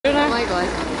my god.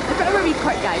 Look at our wee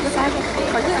cart guy.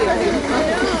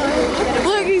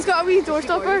 Look, he's got a wee door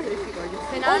stopper.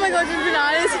 Oh my god, there's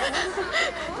bananas.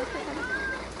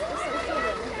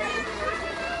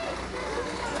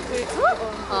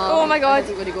 Oh my god.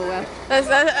 That's going to go well.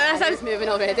 That's moving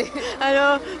already. I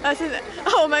know.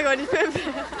 Oh my god, he's putting. She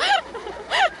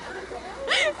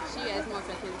is more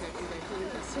pretty in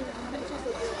person.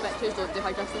 Pictures don't do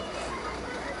her justice.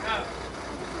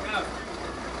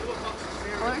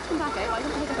 I want her to come back out. Why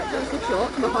don't I take a picture of the shot?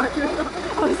 My heart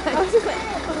was just like,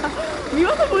 you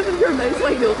are the both of your mouths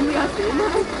wide open. We are saying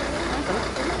that.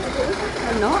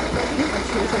 I'm not.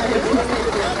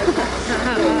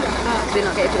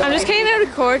 I'm just kind of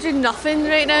recording nothing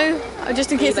right now,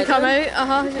 just in case they come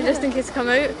out. Just in case they come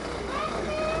out.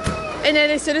 And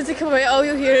then as soon as they come out, all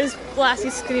you'll hear is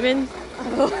Lassie screaming.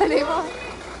 Oh, anymore.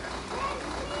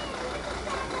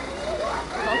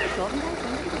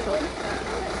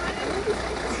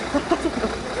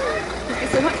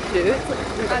 It's so much food.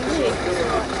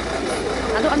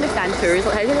 I don't understand tours.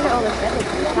 Like, how do they get all this shit?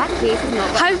 Like, that case is not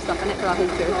got stuff in it for a whole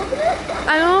tour.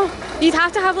 I know. You'd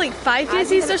have to have like 5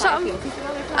 cases or something.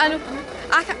 I know.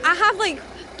 I have like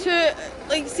 2,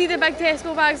 like, see the big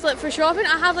Tesco bags like for shopping?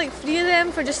 I have like 3 of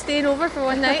them for just staying over for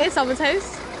one night at someone's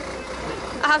house.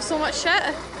 I have so much shit.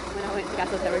 When I went to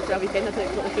Glasgow for a weekend, I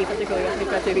took the cases to go with me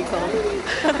for a 2 weeks holiday.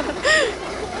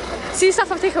 See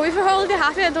stuff I take away for holiday,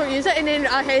 half of it I don't use it, and then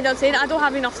I end up saying I don't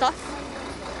have enough stuff.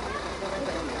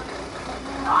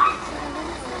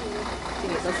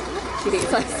 She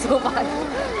hates us so bad.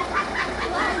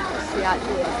 She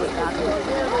actually is like that.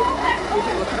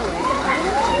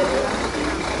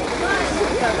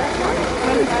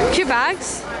 Cute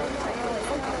bags.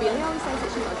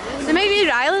 They might be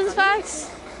Ryland's bags.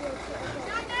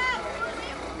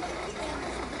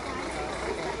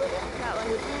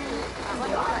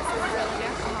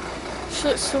 She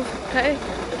looks so pretty.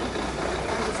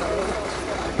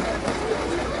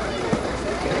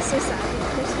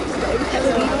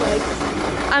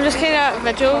 I'm just kind of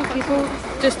videoing people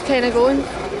just kind of going.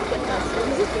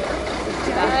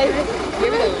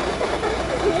 Here we go.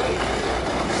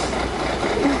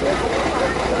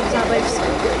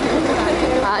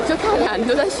 I took her hand,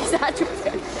 no, that she's actually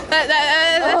good.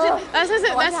 This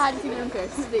isn't this. I had seen her in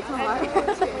person, they come back.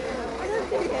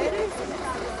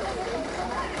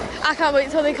 I can't wait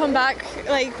till they come back,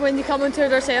 like when they come on tour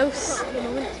themselves.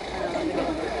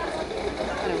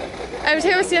 Every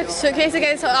time I see a suitcase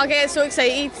again, I'll get so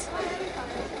excited.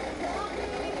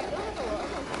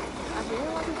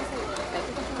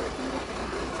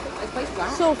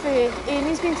 Sophie,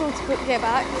 Amy's been told to get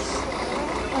back.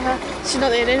 She's not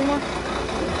there anymore.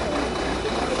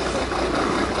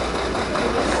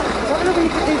 What are they going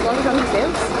to put these vloggers on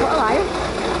themselves? What a liar.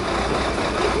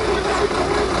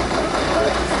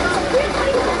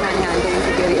 Manny handling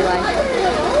security lie.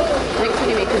 Make sure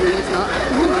you make a move, it's not.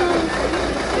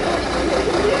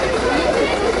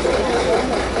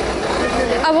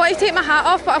 I want to take my hat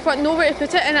off, but I've got nowhere to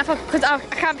put it, and because I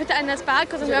can't put it in this bag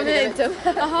because I'm going to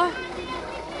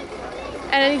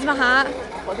and I need my hat.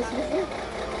 What does she say?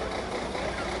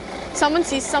 Someone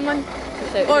sees someone.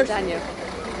 Or Daniel.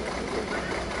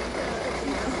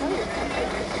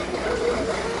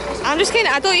 I'm just kind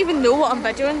of, I don't even know what I'm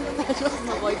videoing.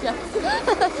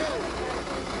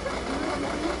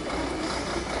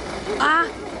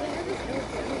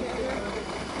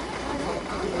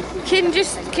 Can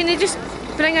you just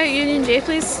bring out Union J,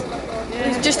 please?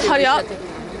 Yeah. Just hurry up.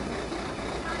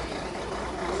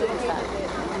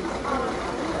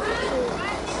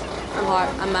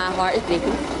 My heart is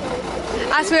breaking.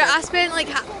 I swear, I spent like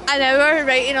an hour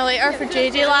writing a letter for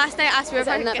JJ last night. I swear. Is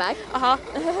it in that bag? I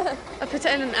put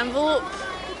it in an envelope.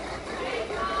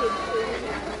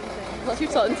 While she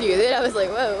was talking to you there, I was like,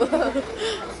 whoa.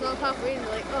 So I'm halfway and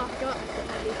like, oh god.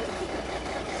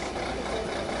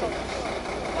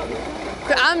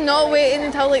 I'm not waiting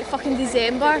until like fucking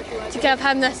December to give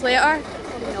him this letter.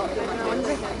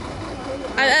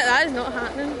 That is not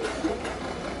happening.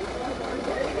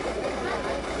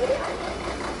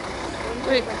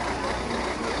 Wait.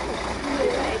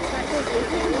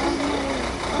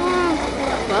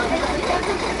 What?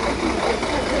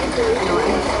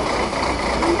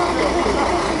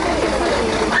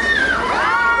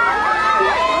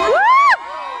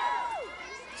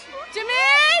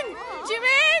 Jahmene!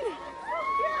 Jahmene!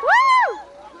 Woo!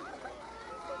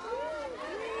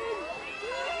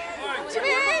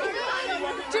 Jahmene!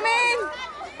 Jahmene!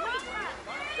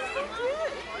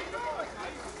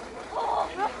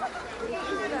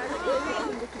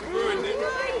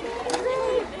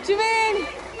 Jahmene!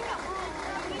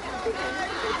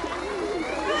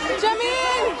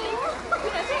 Jahmene!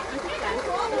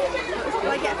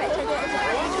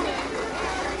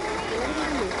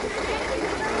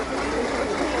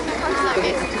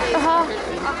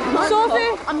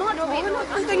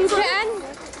 Get in.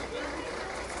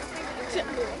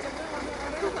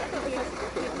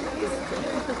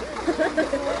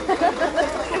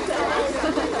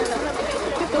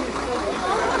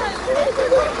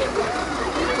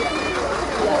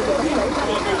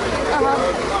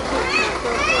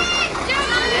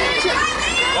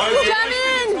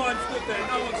 Jahmene! No one's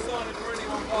signing for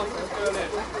anyone past this girl in.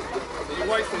 You're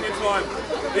wasting your time.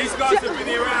 These guys have been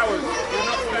here hours. You're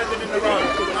not standing in the road.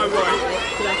 No way.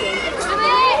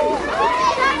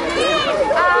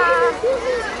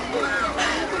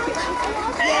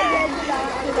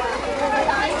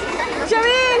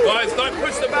 Jahmene! Guys, don't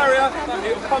push the barrier.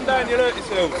 It'll come down, you'll hurt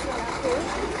yourselves.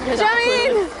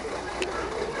 Jahmene!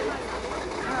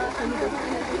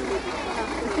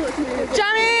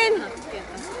 Jahmene!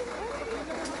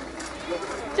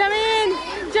 Jahmene!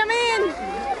 Jahmene!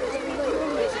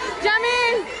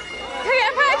 Jahmene! Can I get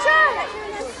a picture?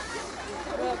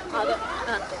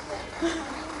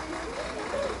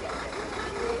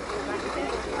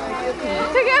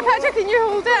 To get a picture, can you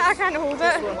hold it? I can't hold it.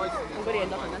 I'm going to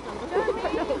end up in this.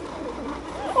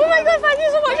 Oh my god, thank you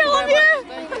so much, I love you!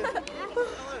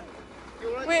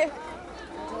 Wait.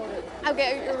 I'll get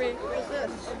out your way.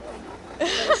 I've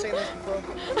never seen this before.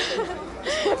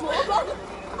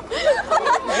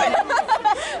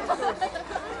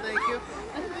 Thank you.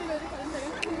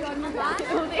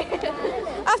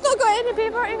 I've not got any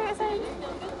paper to get signed.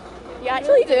 You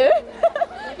actually do?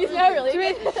 You smell really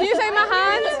good. Can you sign my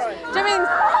hand? Jahmene.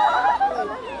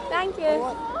 Thank you.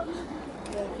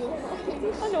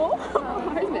 I know.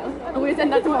 I'm going to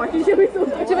send that to Martin. She'll be so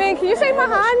good. Jahmene, can you sign my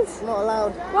hand? Not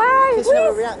allowed. Why? Because you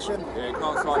have a reaction. Yeah, you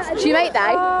can't sign. She might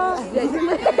die.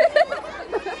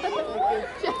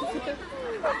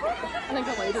 I think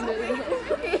I'm waiting there.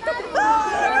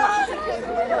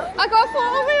 I got a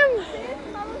photo of him.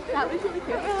 That was really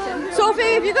cute.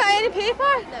 Sophie, have you got any paper?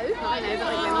 No, not right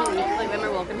now, but like when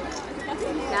we're walking.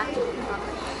 Yeah.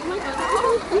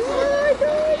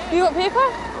 You got paper?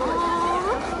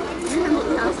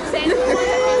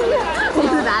 Come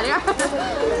to the barrier.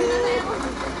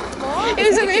 He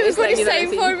was going to sign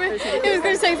for me. He was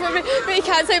going to sign for me, but he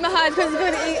can't sign my hand because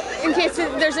in case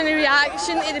there's any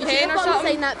reaction to the pen or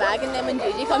something. Sign that bag, and then when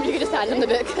Gigi comes, you can just hand him the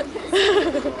book.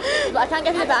 But I can't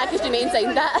give you the bag because Jahmene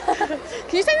signed that.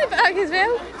 Can you sign the bag as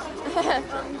well?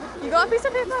 You got a piece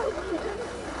of paper?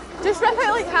 Just rip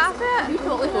out like half it. You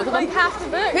totally photoed Like him. half the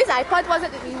book. Whose iPod was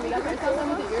it that we got for ourselves?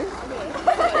 Was it yours?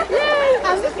 Yay!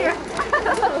 I'm just here.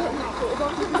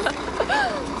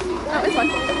 That was fun.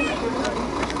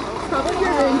 Probably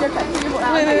your ruined your picture. But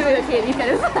that was Wait. like Katie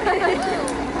kind of.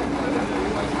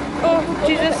 Oh,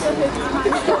 Jesus.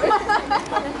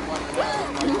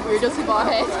 We're just too far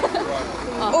ahead.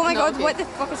 Oh my god, what the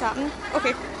fuck is happening?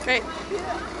 Okay, right.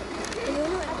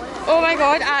 Oh my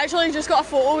god, I actually just got a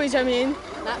photo with Jahmene.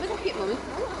 That was a cute moment.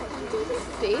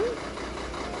 Same.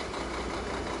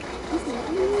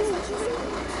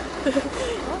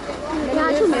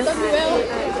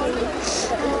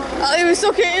 Oh, it was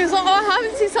so cute. He was like, oh, I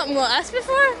haven't seen something like this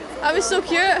before. That was so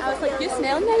cute. I was like, you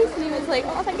smell nice, and he was like,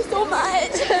 oh, thank you so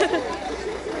much.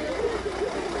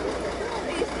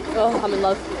 Oh, I'm in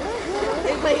love.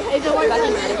 It's like, I don't want that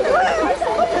in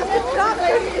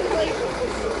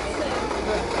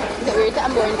Is it weird that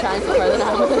I'm going trans before than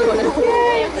I'm going to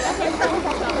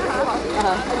I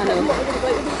know.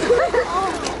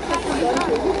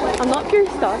 I'm not pure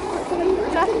star.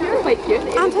 You're quite cute.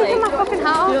 I'm taking my fucking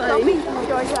hat off. You know what I mean?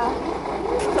 Georgia.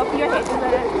 Stop your head in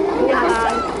there.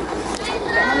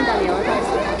 And Daniela.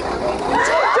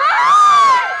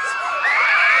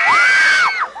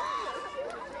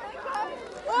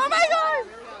 Oh my god!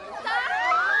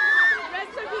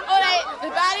 Alright, the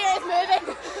barrier is moving.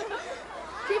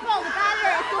 People, the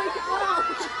barrier is going to fall.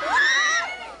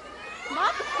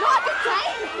 Not the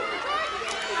time.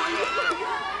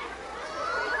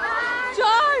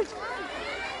 George!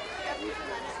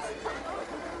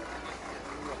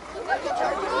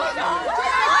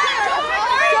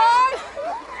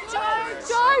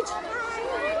 George!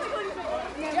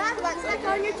 Jack, let's stick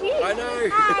on your teeth. I know.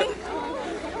 Hi.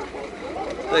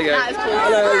 There you go. That is cool.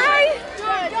 Hello. Hi!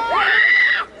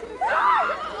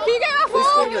 Can you get my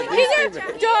phone? filming? Can you,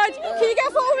 George, can you get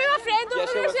a photo with my friend over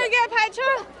sure, there so I what's get a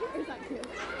picture?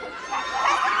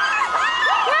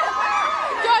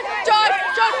 George,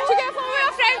 can you get a photo with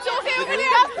my friend Sophie over there?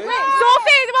 Wait,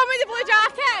 Sophie, the one with the blue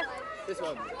jacket. This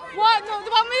one. What? No,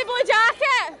 the one with the blue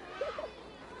jacket.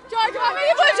 George, the one with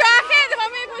the blue jacket. The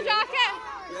one with the blue jacket.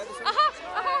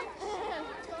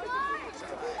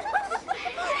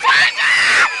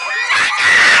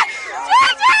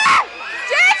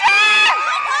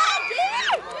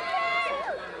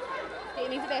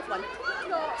 Jamie's the best one.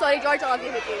 Sorry, George. love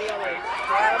you, Jamie.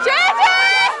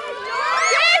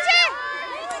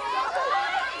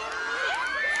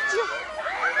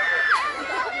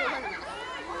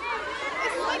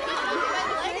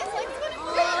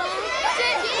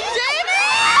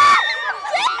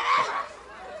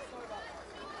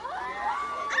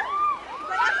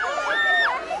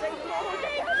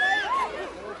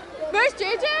 Where's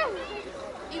JJ?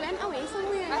 He went away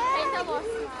somewhere. I think I lost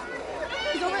him.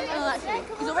 He's over. Oh, that's me.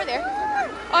 He's over there.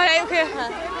 All right, okay.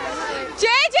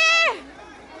 JJ!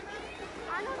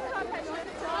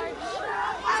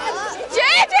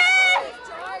 JJ!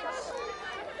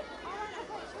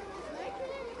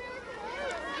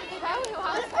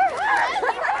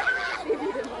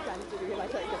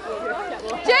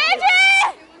 JJ!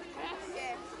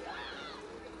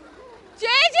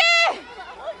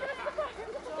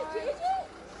 JJ!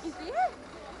 He's there.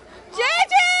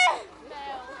 JJ!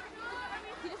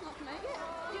 He just not come out yet.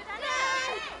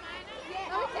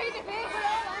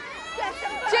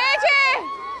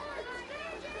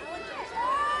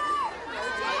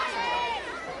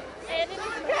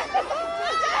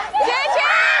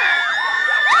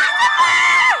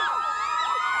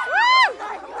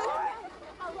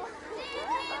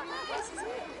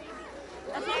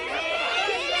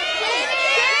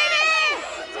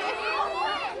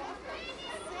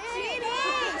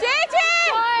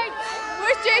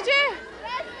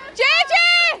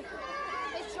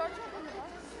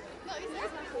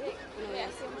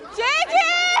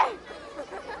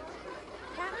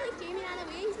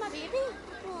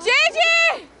 JJ!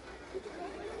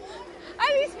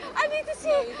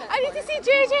 I need to see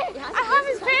JJ. I have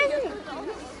his present.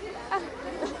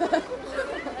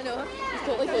 I know. He's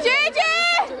totally JJ!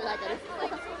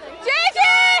 JJ!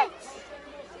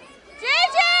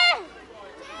 JJ!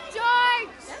 George!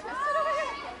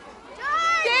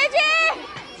 JJ!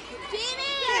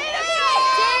 Jamie!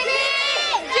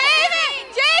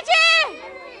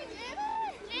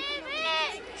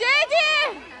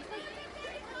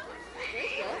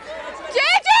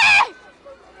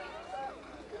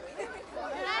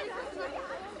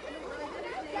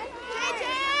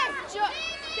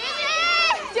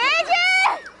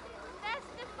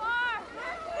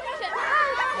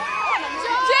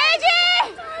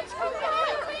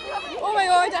 Oh my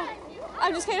god,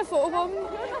 I'm just kind of photobombing.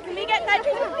 Can we get that?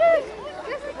 JJ!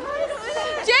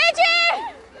 JJ!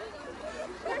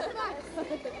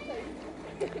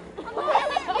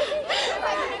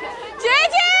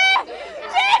 JJ!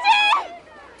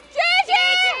 JJ! JJ!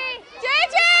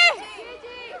 JJ!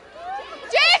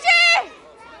 JJ!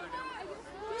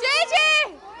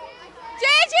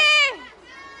 JJ!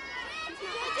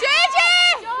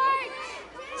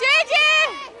 JJ!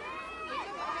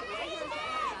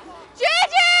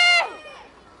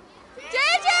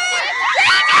 JJ! JJ!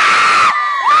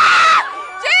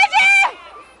 JJ!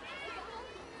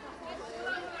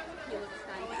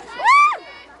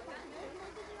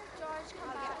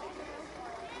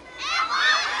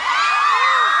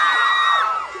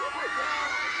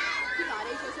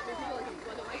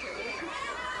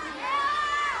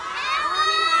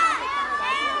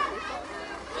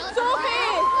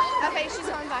 She's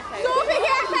on back out. Sophie,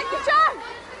 get a signature!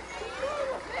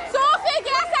 Sophie,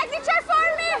 get a signature for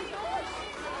me!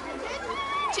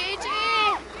 JJ!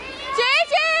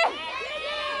 JJ!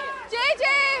 JJ!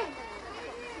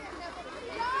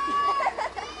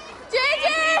 JJ!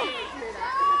 JJ!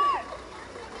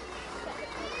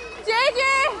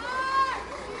 JJ!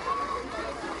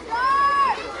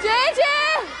 JJ!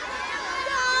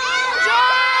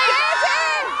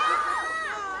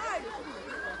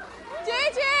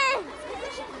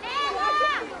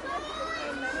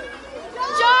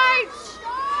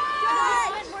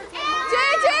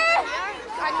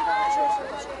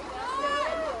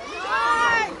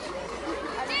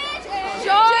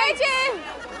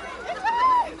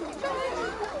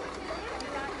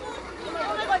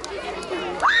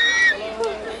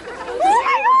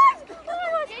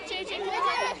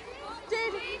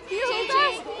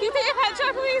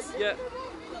 Yeah.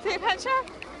 Take a picture.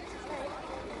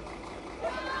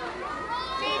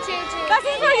 This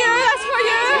is for you, that's for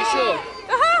you. Are you sure?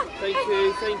 Uh-huh. Thank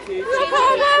you. No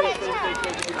problem.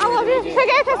 I love you. Can I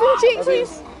get a kiss on the cheek,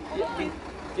 please?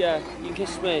 Yeah, you can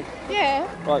kiss me. Yeah.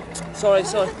 Right, sorry.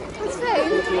 That's fine.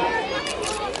 Thank you.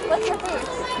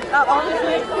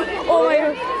 Oh my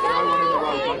god.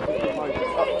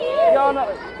 Yeah, no.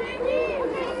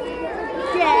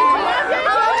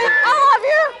 I love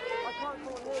you.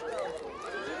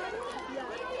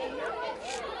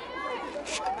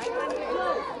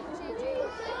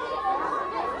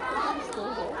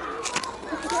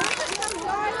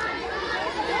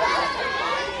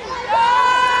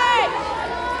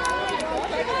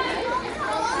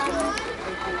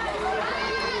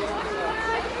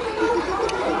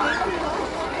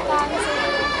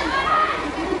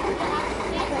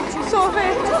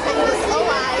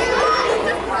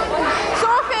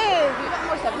 Sophie!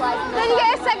 Did you get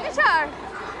a signature?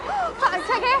 Can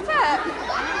I get it?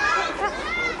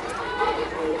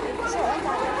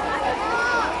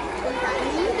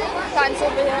 Thanks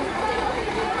over here.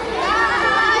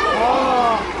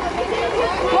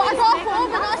 What, I got a phone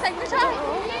but not a signature?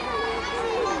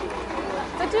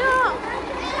 Did you not?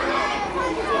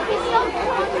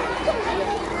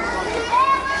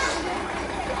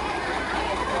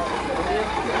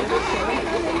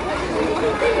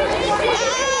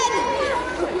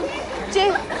 Jay,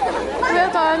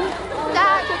 well done.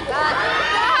 Dad.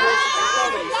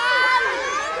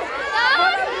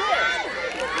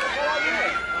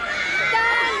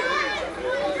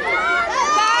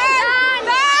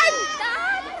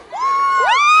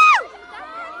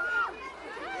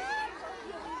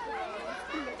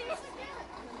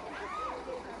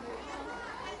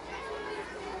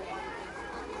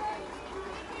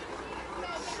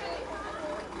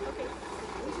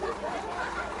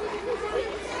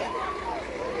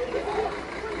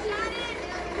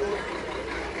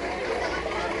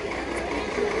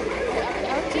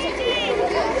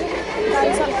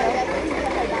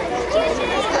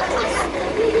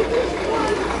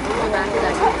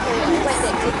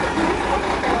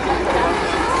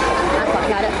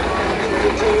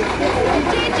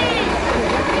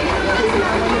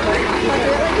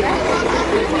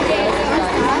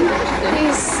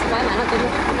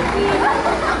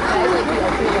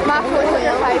 My phone's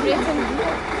like vibrating.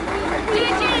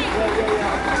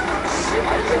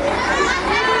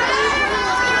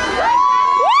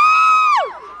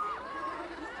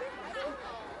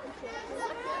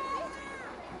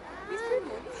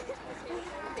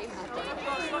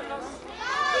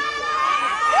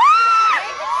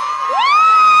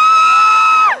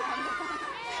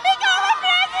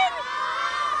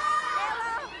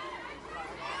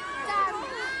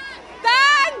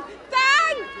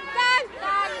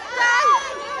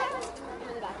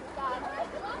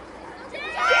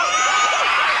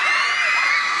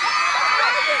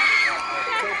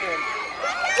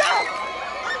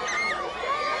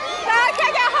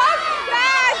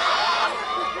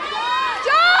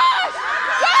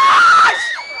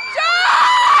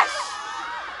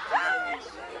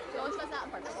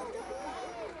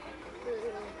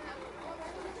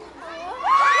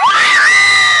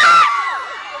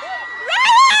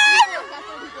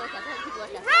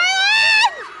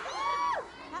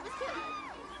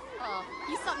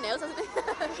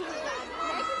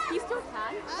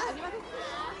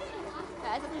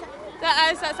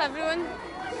 That's everyone.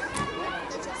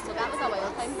 So that was a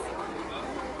wild thing.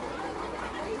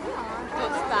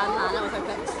 Don't spam Hannah with her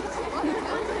pics.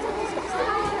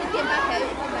 Get back out.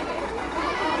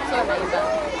 Sorry, but I'm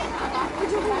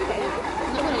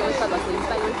not going to use public leaves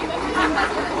by you.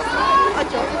 A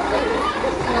job.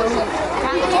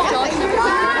 Can't get Josh in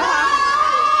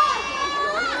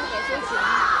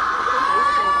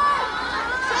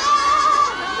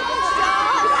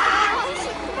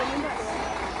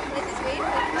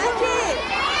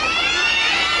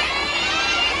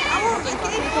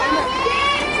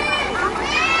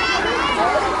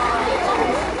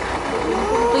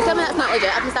Please tell me that's not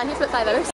legit. I've been standing here for about 5 hours.